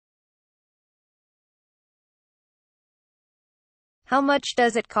How much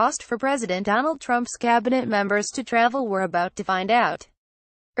does it cost for President Donald Trump's cabinet members to travel? We're about to find out.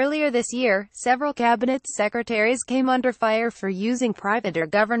 Earlier this year, several cabinet secretaries came under fire for using private or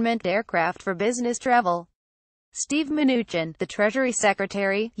government aircraft for business travel. Steve Mnuchin, the Treasury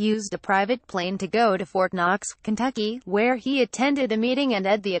Secretary, used a private plane to go to Fort Knox, Kentucky, where he attended a meeting and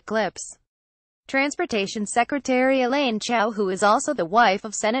at the eclipse. Transportation Secretary Elaine Chao, who is also the wife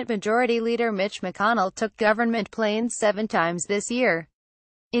of Senate Majority Leader Mitch McConnell, took government planes 7 times this year.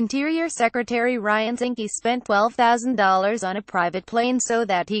 Interior Secretary Ryan Zinke spent $12,000 on a private plane so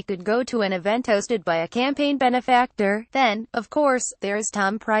that he could go to an event hosted by a campaign benefactor. Then, of course, there's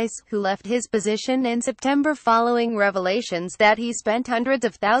Tom Price, who left his position in September following revelations that he spent hundreds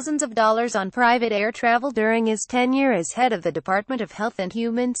of thousands of dollars on private air travel during his tenure as head of the Department of Health and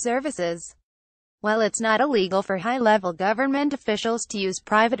Human Services. While it's not illegal for high-level government officials to use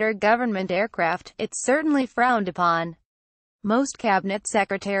private or government aircraft, it's certainly frowned upon. Most cabinet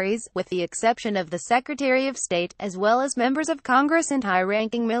secretaries, with the exception of the Secretary of State, as well as members of Congress and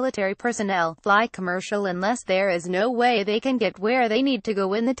high-ranking military personnel, fly commercial unless there is no way they can get where they need to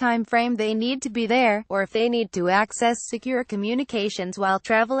go in the time frame they need to be there, or if they need to access secure communications while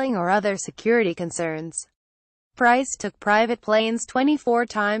traveling or other security concerns. Price took private planes 24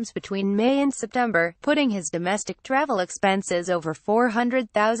 times between May and September, putting his domestic travel expenses over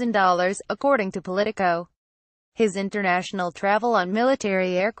 $400,000, according to Politico. His international travel on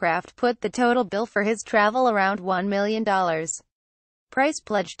military aircraft put the total bill for his travel around $1 million. Price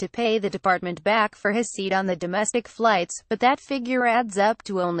pledged to pay the department back for his seat on the domestic flights, but that figure adds up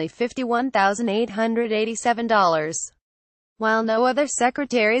to only $51,887. While no other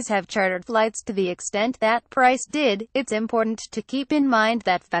secretaries have chartered flights to the extent that Price did, it's important to keep in mind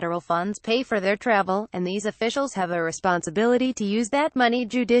that federal funds pay for their travel, and these officials have a responsibility to use that money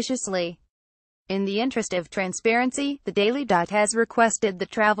judiciously. In the interest of transparency, the Daily Dot has requested the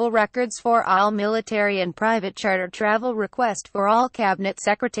travel records for all military and private charter travel requests for all cabinet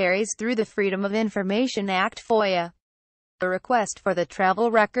secretaries through the Freedom of Information Act (FOIA). The request for the travel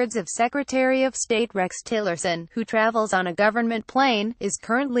records of Secretary of State Rex Tillerson, who travels on a government plane, is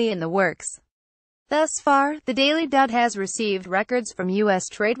currently in the works. Thus far, the Daily Dot has received records from U.S.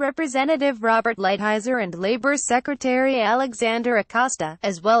 Trade Representative Robert Lighthizer and Labor Secretary Alexander Acosta,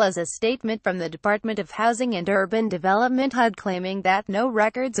 as well as a statement from the Department of Housing and Urban Development (HUD) claiming that no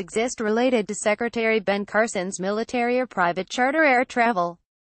records exist related to Secretary Ben Carson's military or private charter air travel.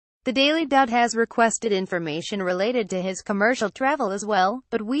 The Daily Dot has requested information related to his commercial travel as well,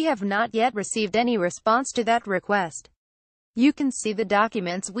 but we have not yet received any response to that request. You can see the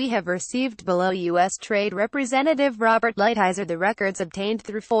documents we have received below. U.S. Trade Representative Robert Lighthizer. The records obtained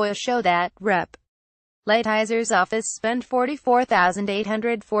through FOIA show that Rep. Lighthizer's office spent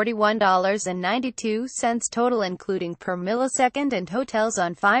 $44,841.92 total including per millisecond and hotels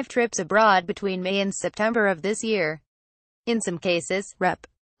on 5 trips abroad between May and September of this year. In some cases, Rep.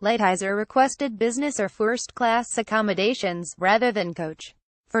 Lighthizer requested business or first-class accommodations, rather than coach.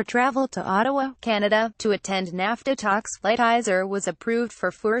 For travel to Ottawa, Canada, to attend NAFTA talks, Lighthizer was approved for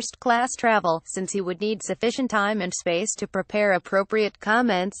first-class travel, since he would need sufficient time and space to prepare appropriate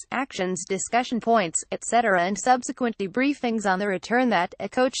comments, actions, discussion points, etc. and subsequent debriefings on the return that a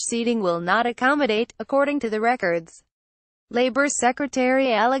coach seating will not accommodate, according to the records. Labor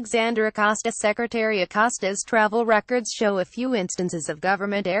Secretary Alexander Acosta. Secretary Acosta's travel records show a few instances of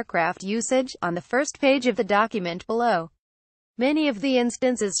government aircraft usage, on the first page of the document below. Many of the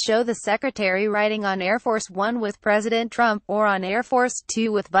instances show the secretary riding on Air Force One with President Trump, or on Air Force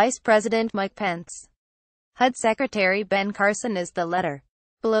Two with Vice President Mike Pence. HUD Secretary Ben Carson is the letter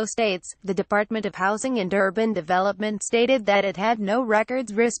below states. The Department of Housing and Urban Development stated that it had no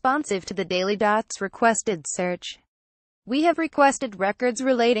records responsive to the Daily Dot's requested search. We have requested records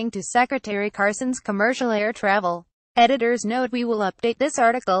relating to Secretary Carson's commercial air travel. Editor's note: we will update this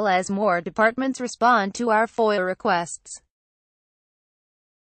article as more departments respond to our FOIA requests.